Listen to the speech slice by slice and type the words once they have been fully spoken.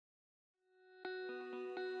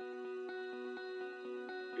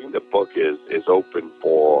think the book is open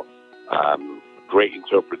for great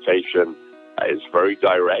interpretation. It's very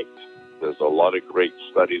direct. There's a lot of great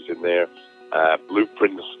studies in there,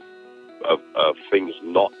 blueprints of things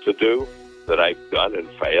not to do that I've done and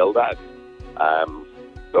failed at.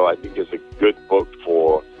 So I think it's a good book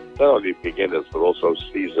for not only beginners, but also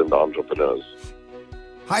seasoned entrepreneurs.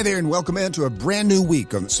 Hi there, and welcome into a brand new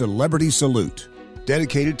week on Celebrity Salute,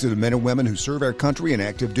 dedicated to the men and women who serve our country in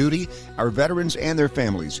active duty, our veterans and their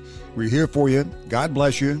families. We're here for you. God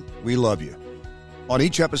bless you. We love you. On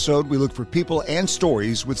each episode, we look for people and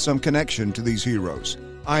stories with some connection to these heroes.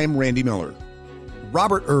 I am Randy Miller.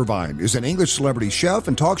 Robert Irvine is an English celebrity chef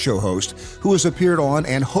and talk show host who has appeared on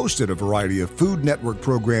and hosted a variety of Food Network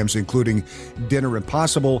programs, including Dinner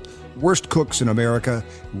Impossible, Worst Cooks in America,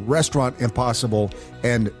 Restaurant Impossible,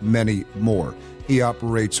 and many more. He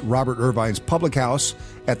operates Robert Irvine's Public House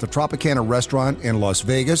at the Tropicana restaurant in Las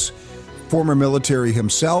Vegas. Former military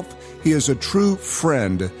himself, he is a true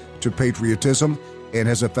friend to patriotism and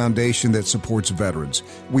has a foundation that supports veterans.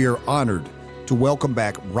 We are honored to welcome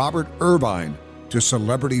back Robert Irvine to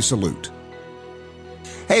Celebrity Salute.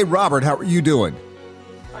 Hey, Robert, how are you doing?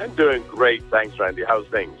 I'm doing great. Thanks, Randy. How's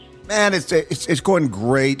things? Man, it's going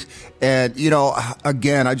great. And, you know,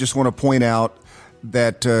 again, I just want to point out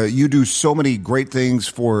that you do so many great things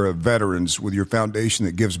for veterans with your foundation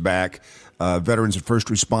that gives back, veterans and first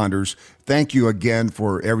responders. Thank you again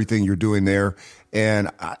for everything you're doing there. And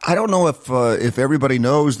I don't know if everybody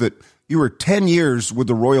knows that you were 10 years with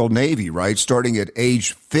the Royal Navy, right? Starting at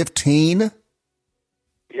age 15?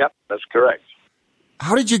 Yep, that's correct.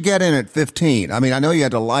 How did you get in at 15? I mean, I know you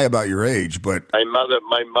had to lie about your age, but... My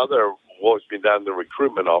mother walked me down the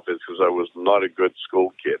recruitment office because I was not a good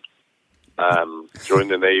school kid.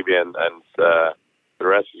 Joined the Navy, and the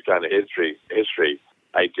rest is kind of history.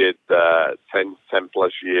 I did 10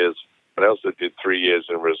 plus years, but I also did 3 years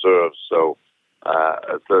in reserves, so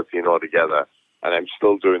 13 altogether. And I'm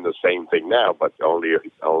still doing the same thing now, but only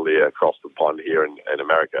across the pond here in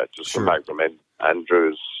America. Just come back from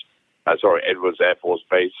Edwards Air Force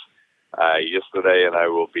Base yesterday, and I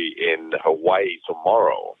will be in Hawaii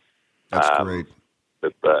tomorrow. That's great.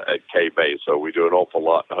 At K-Base. So we do an awful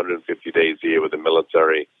lot, 150 days a year with the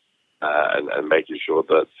military, and making sure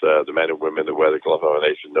that the men and women that wear the glove of our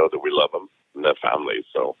nation know that we love them and their families.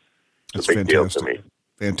 So it's a big deal to me.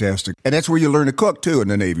 Fantastic. And that's where you learn to cook, too, in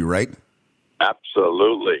the Navy, right?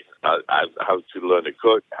 Absolutely. How to learn to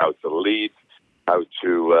cook, how to lead, how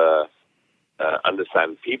to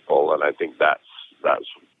understand people, and I think that's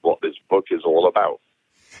what this book is all about.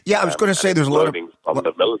 Yeah, I was going to say there's a lot of from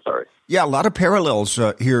the military. Yeah, a lot of parallels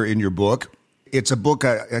here in your book. It's a book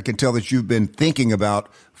I can tell that you've been thinking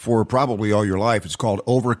about for probably all your life. It's called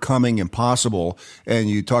Overcoming Impossible, and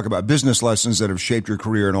you talk about business lessons that have shaped your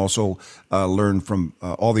career and also learned from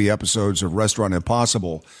all the episodes of Restaurant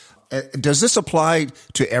Impossible. Does this apply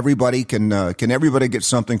to everybody? Can everybody get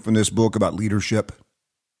something from this book about leadership?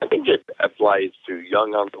 I think it applies to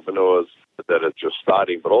young entrepreneurs that are just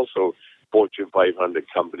starting, but also Fortune 500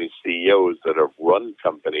 company CEOs that have run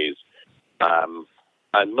companies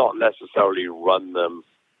and not necessarily run them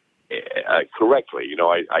correctly. You know,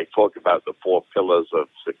 I talk about the 4 pillars of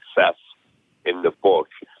success in the book,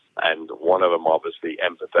 and one of them, obviously,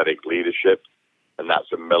 empathetic leadership, and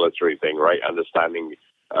that's a military thing, right? Understanding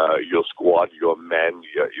your squad, your men,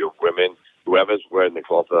 your women, whoever's wearing the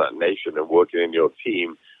cloth of that nation and working in your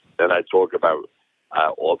team. Then I talk about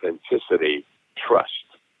authenticity, trust,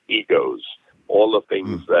 egos, all the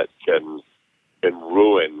things that can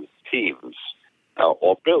ruin teams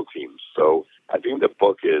or build teams. So I think the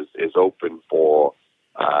book is open for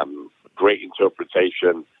great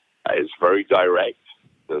interpretation. It's very direct.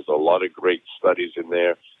 There's a lot of great studies in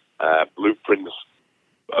there, blueprints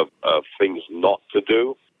of things not to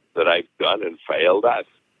do that I've done and failed at.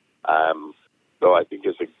 So I think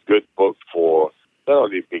it's a good book for not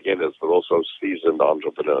only beginners, but also seasoned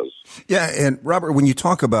entrepreneurs. Yeah, and Robert, when you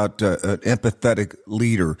talk about an empathetic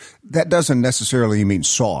leader, that doesn't necessarily mean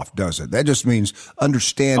soft, does it? That just means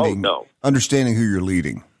understanding who you're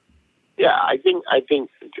leading. Yeah, I think,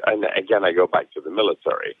 and again, I go back to the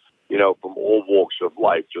military, you know, from all walks of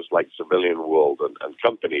life, just like civilian world and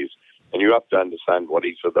companies, and you have to understand what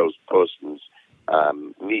each of those persons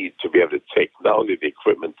need to be able to take not only the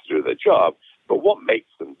equipment to do their job, but what makes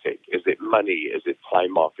them tick? Is it money? Is it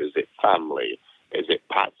time off? Is it family? Is it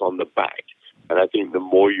pats on the back? And I think the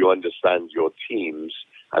more you understand your teams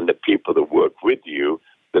and the people that work with you,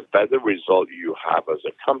 the better result you have as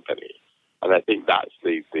a company. And I think that's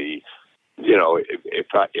the you know, if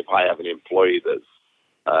I have an employee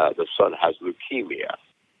that's the son has leukemia,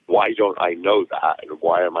 why don't I know that? And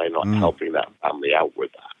why am I not helping that family out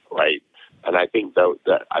with that? right? And I think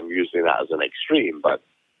that I'm using that as an extreme, but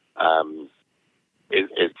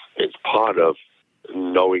it's part of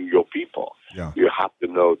knowing your people. Yeah. You have to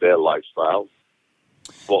know their lifestyle,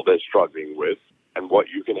 what they're struggling with, and what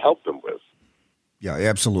you can help them with. Yeah,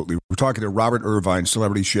 absolutely. We're talking to Robert Irvine,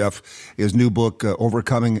 celebrity chef. His new book,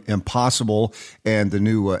 Overcoming Impossible, and the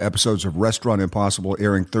new episodes of Restaurant Impossible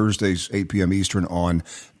airing Thursdays, 8 p.m. Eastern on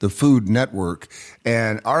the Food Network.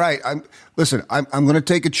 And all right, I'm going to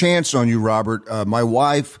take a chance on you, Robert. My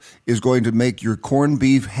wife is going to make your corned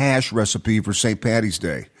beef hash recipe for St. Patty's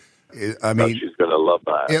Day. I mean, she's going to love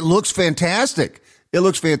that. It looks fantastic.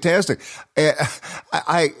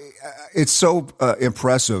 It's so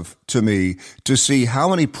impressive to me to see how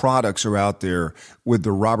many products are out there with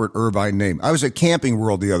the Robert Irvine name. I was at Camping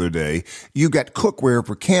World the other day. You got cookware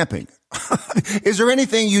for camping. Is there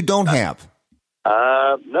anything you don't have?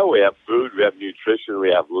 No, we have food, we have nutrition,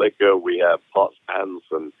 we have liquor, we have pots, pans,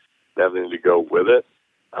 and everything to go with it.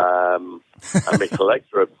 I'm a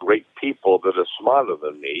collector of great people that are smarter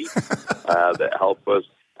than me that help us.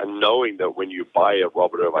 And knowing that when you buy a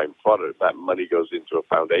Robert Irvine product, that money goes into a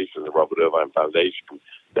foundation, the Robert Irvine Foundation,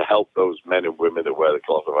 to help those men and women that wear the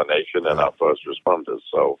cloth of our nation and our first responders.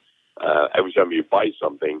 So every time you buy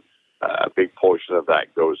something, a big portion of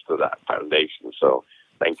that goes to that foundation. So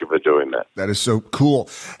thank you for doing that. That is so cool.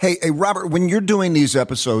 Hey, Robert, when you're doing these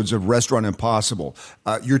episodes of Restaurant Impossible,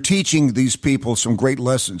 you're teaching these people some great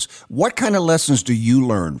lessons. What kind of lessons do you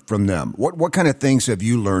learn from them? What kind of things have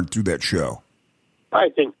you learned through that show? I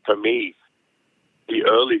think for me, the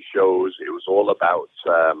early shows, it was all about,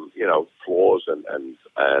 floors and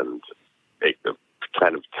the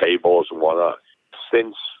kind of tables and whatnot.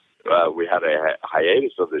 Since we had a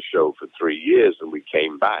hiatus of the show for 3 years and we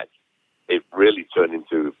came back, it really turned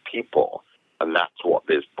into people. And that's what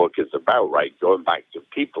this book is about, right? Going back to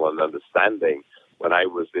people and understanding. When I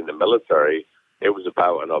was in the military, it was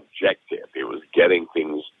about an objective. It was getting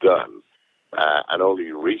things done. And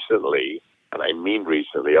only recently, and I mean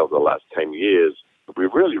recently, over the last 10 years, we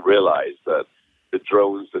really realized that the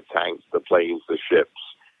drones, the tanks, the planes, the ships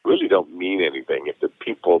really don't mean anything if the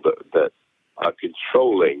people that are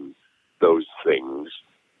controlling those things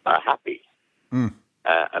are happy.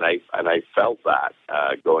 And I felt that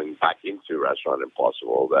going back into Restaurant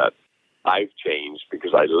Impossible, that I've changed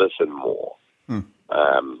because I listen more. And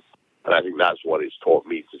I think that's what it's taught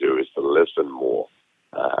me to do, is to listen more.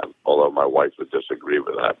 Although my wife would disagree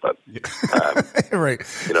with that, but right,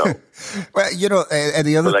 well, and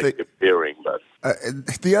the other thing, hearing, but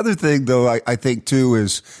the other thing, though, I think too,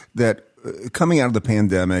 is that coming out of the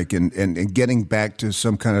pandemic and getting back to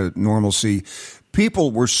some kind of normalcy,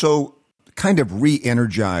 people were so kind of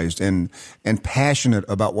re-energized and passionate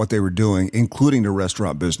about what they were doing, including the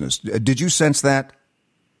restaurant business. Did you sense that?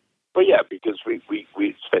 Well, yeah, because we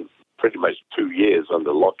spent pretty much 2 years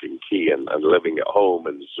under lock and key and living at home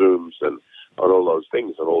and Zooms and all those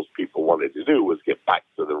things, and all people wanted to do was get back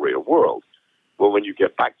to the real world. Well, when you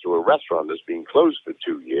get back to a restaurant that's been closed for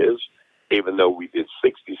 2 years, even though we did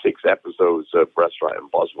 66 episodes of Restaurant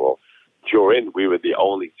Impossible, during we were the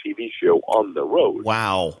only TV show on the road.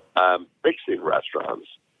 Wow. Fixing restaurants.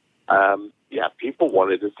 People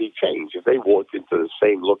wanted to see change. If they walked into the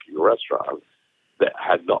same looking restaurant that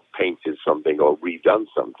had not painted something or redone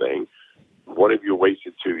something, what have you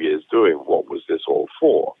wasted 2 years doing? What was this all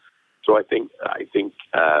for? So I think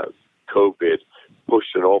COVID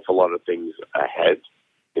pushed an awful lot of things ahead.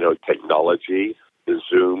 Technology, the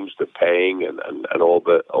Zooms, the paying, and all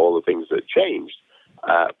the things that changed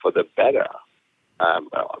for the better.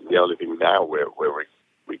 The only thing now we're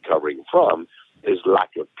recovering from is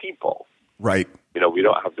lack of people. Right. We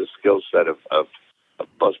don't have the skill set of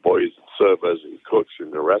busboys and servers and cooks in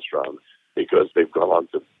the restaurant because they've gone on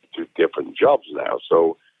to different jobs now.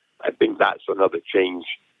 So I think that's another change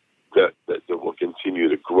that will continue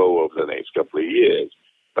to grow over the next couple of years.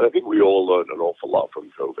 But I think we all learned an awful lot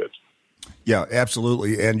from COVID. Yeah,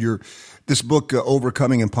 absolutely. And this book,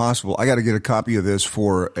 Overcoming Impossible, I got to get a copy of this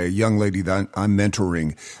for a young lady that I'm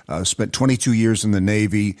mentoring. Spent 22 years in the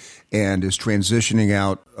Navy and is transitioning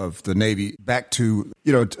out of the Navy back to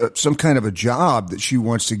some kind of a job that she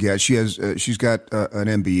wants to get. She's got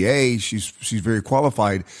an MBA. She's very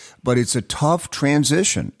qualified, but it's a tough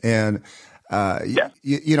transition. And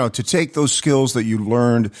to take those skills that you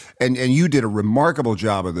learned, and you did a remarkable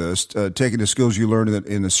job of this, taking the skills you learned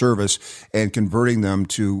in the service and converting them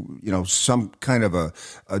to, some kind of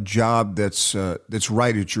a job that's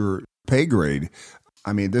right at your pay grade.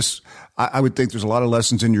 I mean, I would think there's a lot of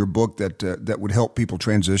lessons in your book that would help people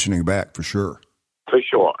transitioning back for sure. For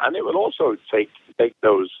sure. And it would also take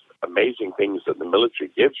those amazing things that the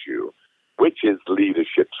military gives you, which is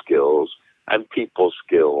leadership skills and people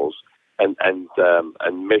skills and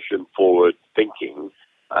mission forward thinking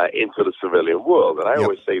into the civilian world. And I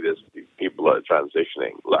always say this to people that are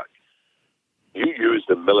transitioning: look, you use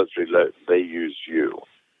the military, they use you.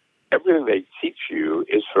 Everything they teach you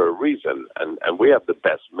is for a reason, and we have the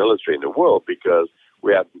best military in the world because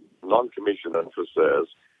we have non-commissioned officers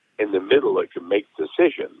in the middle that can make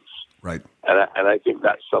decisions. Right. And I think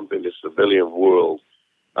that's something the civilian world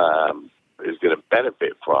is going to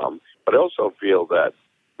benefit from. But I also feel that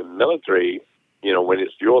the military, when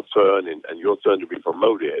it's your turn and your turn to be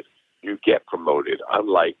promoted, you get promoted,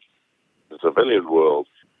 unlike the civilian world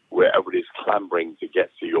where everybody's clamoring to get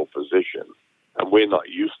to your position. And we're not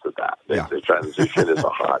used to that. The transition is a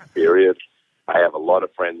hard period. I have a lot of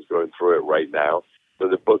friends going through it right now. So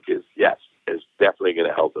the book is definitely going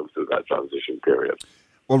to help them through that transition period.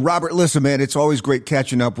 Well, Robert, listen, man, it's always great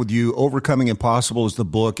catching up with you. Overcoming Impossible is the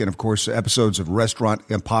book, and, of course, episodes of Restaurant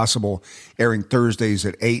Impossible airing Thursdays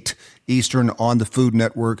at 8 Eastern on the Food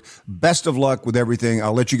Network. Best of luck with everything.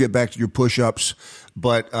 I'll let you get back to your push-ups,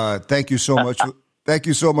 but thank you so much. Thank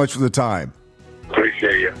you so much for the time.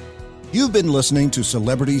 Appreciate you. You've been listening to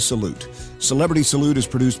Celebrity Salute. Celebrity Salute is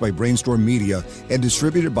produced by Brainstorm Media and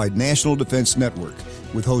distributed by National Defense Network,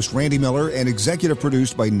 with host Randy Miller and executive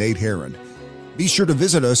produced by Nate Herron. Be sure to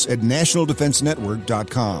visit us at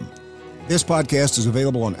nationaldefensenetwork.com. This podcast is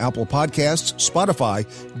available on Apple Podcasts, Spotify,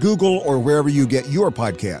 Google, or wherever you get your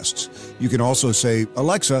podcasts. You can also say,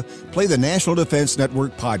 Alexa, play the National Defense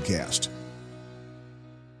Network podcast.